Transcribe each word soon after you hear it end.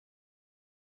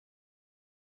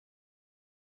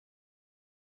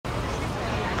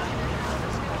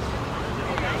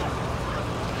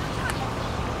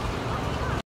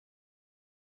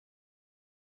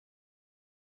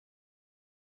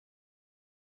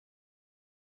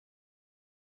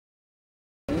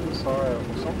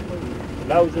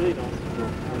Là, aujourd'hui, non.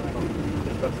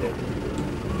 J'espère que c'est...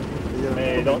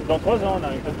 Mais dans 3 ans, on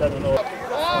a une totale en Europe.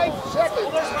 5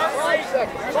 seconds! 5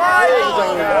 seconds! 5,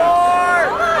 4,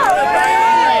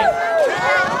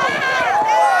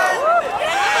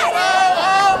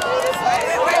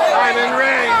 Diamond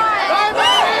ring!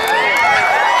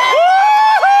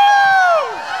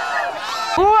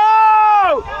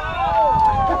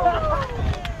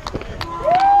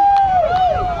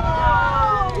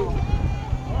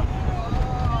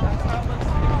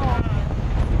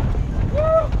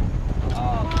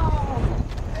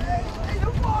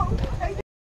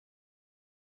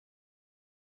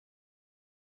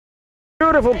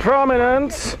 Beautiful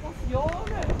prominence.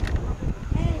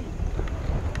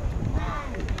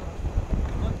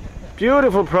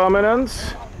 Beautiful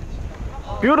prominence.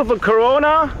 Beautiful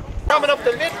corona. Coming up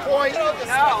the midpoint of the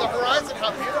horizon,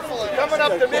 how beautiful it is. Coming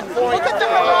up the midpoint. Look at the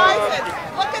horizon.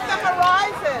 Look at the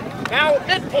horizon. Now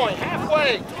midpoint,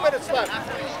 halfway. 2 minutes left.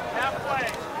 Halfway.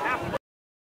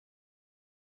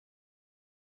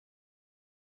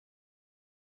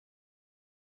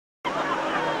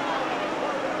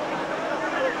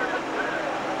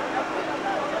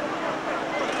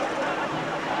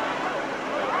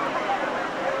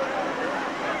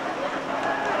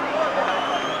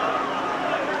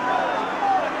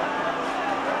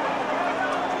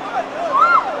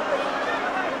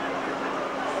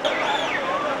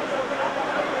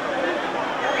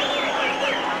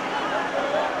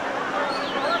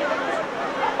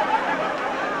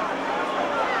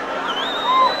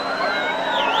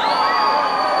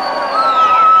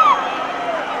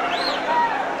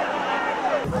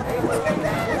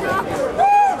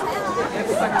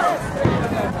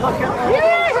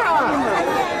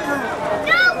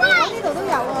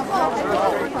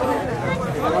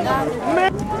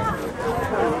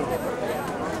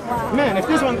 Man, if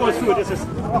this one goes through, this is...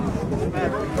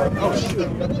 Oh, shoot.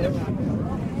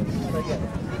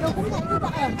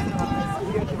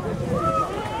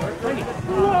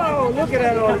 Whoa, look at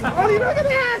that. Ollie, look at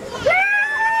that.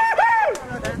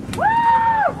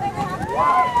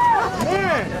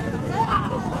 Man. How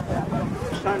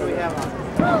much time do we have on?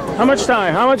 How much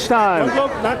time? How much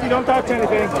time? Don't talk to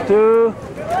anything. 2.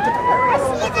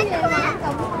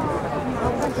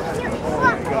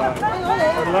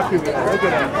 Lucky we are. Look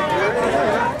at that.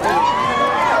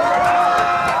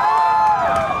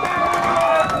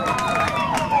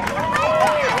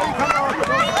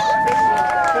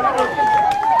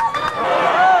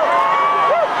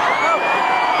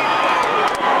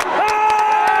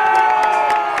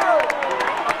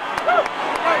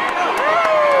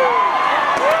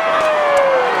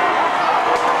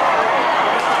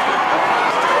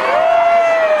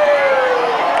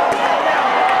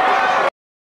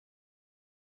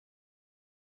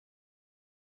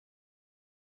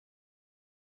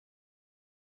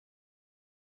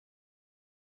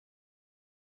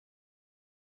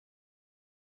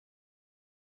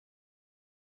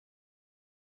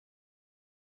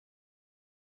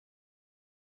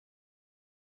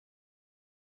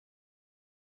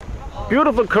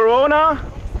 Beautiful corona.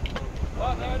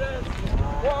 Oh, there it is.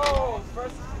 Whoa,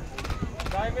 first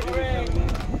diamond ring.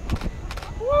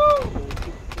 Woo!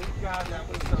 God, that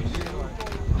was so short.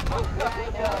 Oh,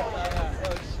 yeah,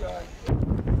 so short.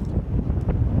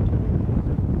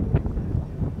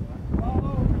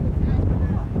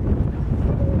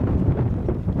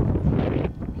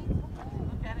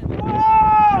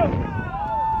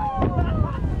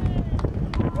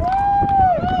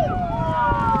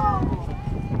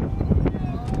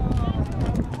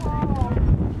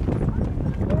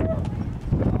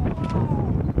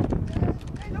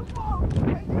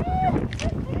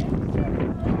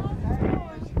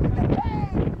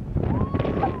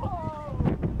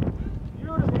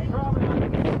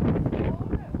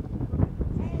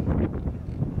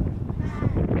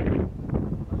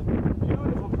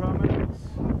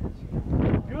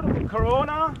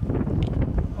 Corona.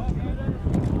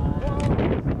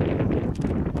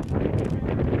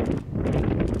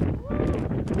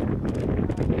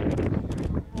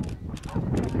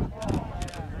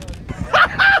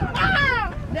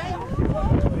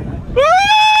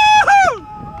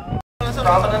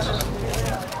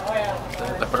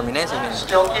 Las prominencias,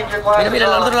 mira, mira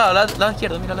al otro lado, lado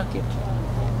izquierdo, mira al lado izquierdo.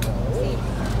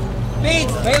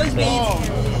 Beats, Bailey's beats.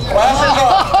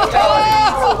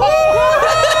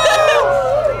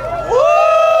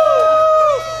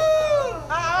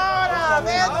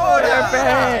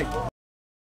 Perfect.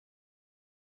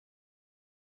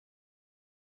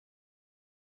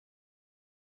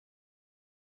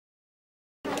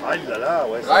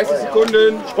 30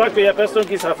 Sekunden. Je crois qu'il n'y a personne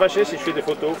qui sera fâché si je fais des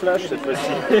photos au flash cette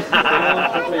fois-ci.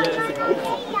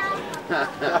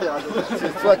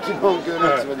 C'est toi qui m'engueules,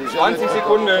 tu vas déjà. 20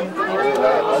 Sekunden.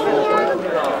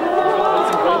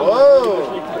 Oh!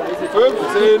 15.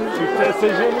 C'est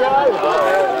génial.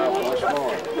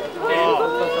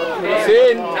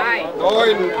 10, 9,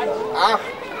 8,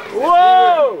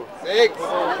 Wow! 6,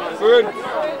 5,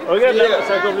 Regarde, là,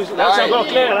 c'est encore plus. Là, c'est encore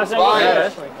clair. Là, c'est encore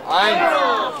clair. 1.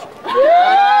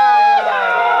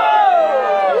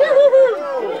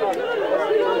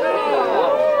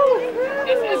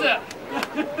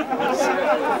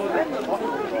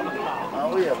 Ah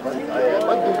oui, il n'y a pas de doute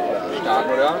là. Stark,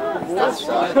 oder? Das ist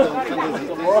stark, dann kann er sich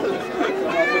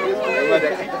Aber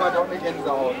der kriegt immer doch eine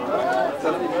Gänsehaut.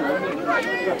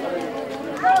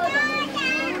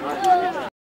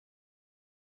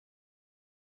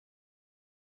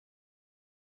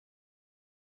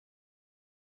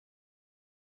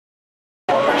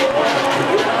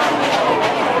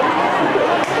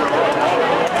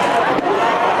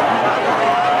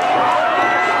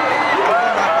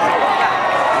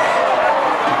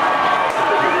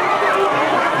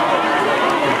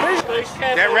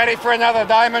 Get ready for another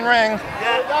diamond ring.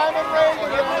 Diamond ring.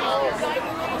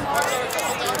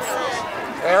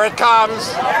 There it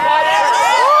comes.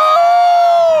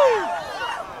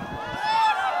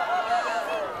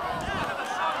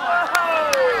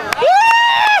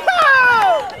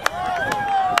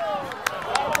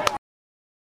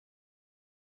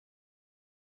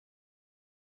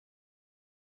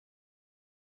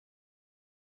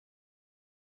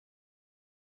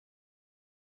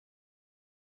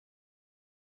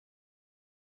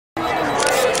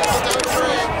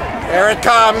 There it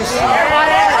comes.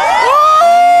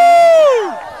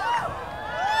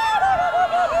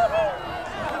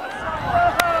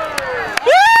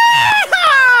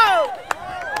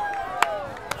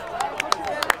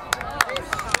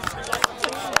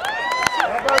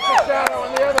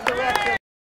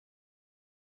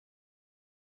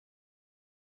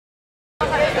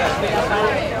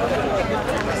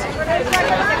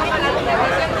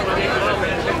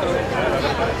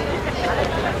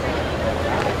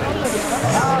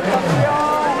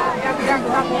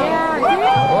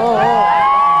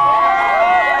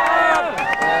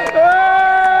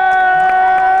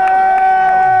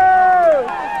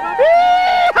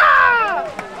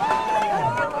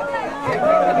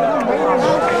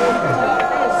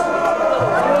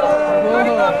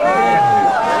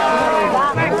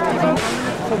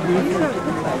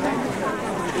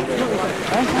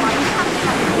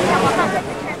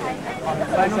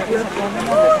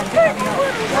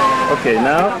 Okay,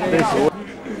 now this.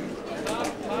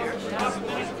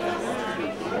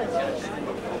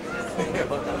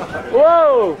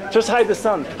 Whoa! Just hide the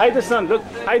sun. Hide the sun. Look,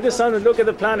 hide the sun and look at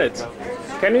the planets.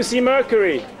 Can you see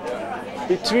Mercury?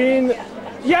 Between.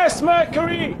 Yes,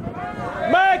 Mercury!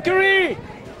 Mercury!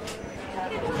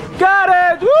 Got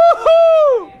it!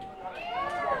 Woohoo!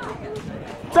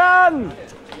 Done!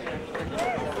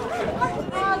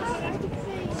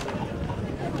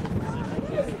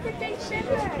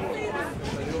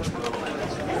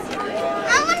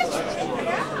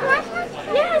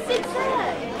 Yes, it's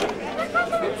there.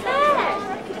 It's there.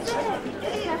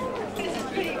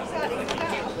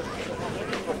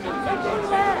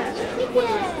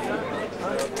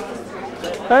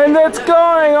 And it's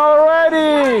going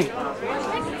already!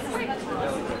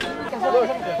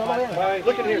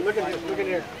 Look at here, look at here, look at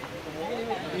here.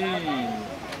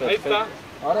 Ahí está.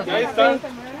 Ahí está.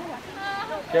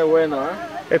 Qué bueno, eh?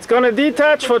 It's gonna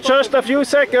detach for just a few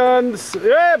seconds.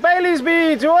 Yeah, Bailey's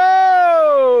beads!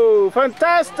 Whoa!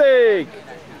 Fantastic!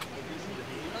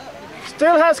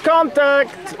 Still has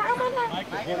contact.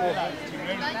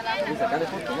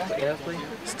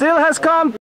 Still has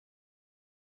contact.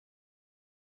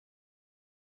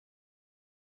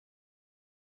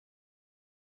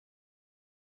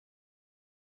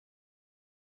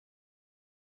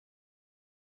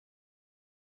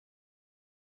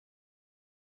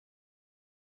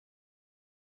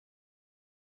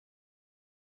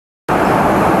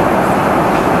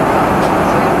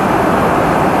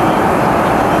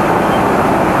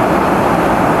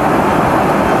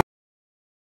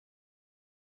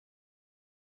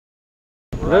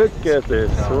 Look at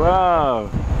this, wow!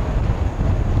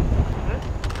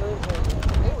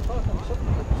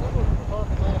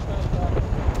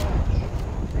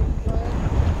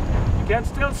 You can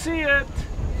still see it!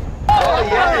 Oh,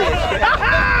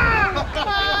 yeah.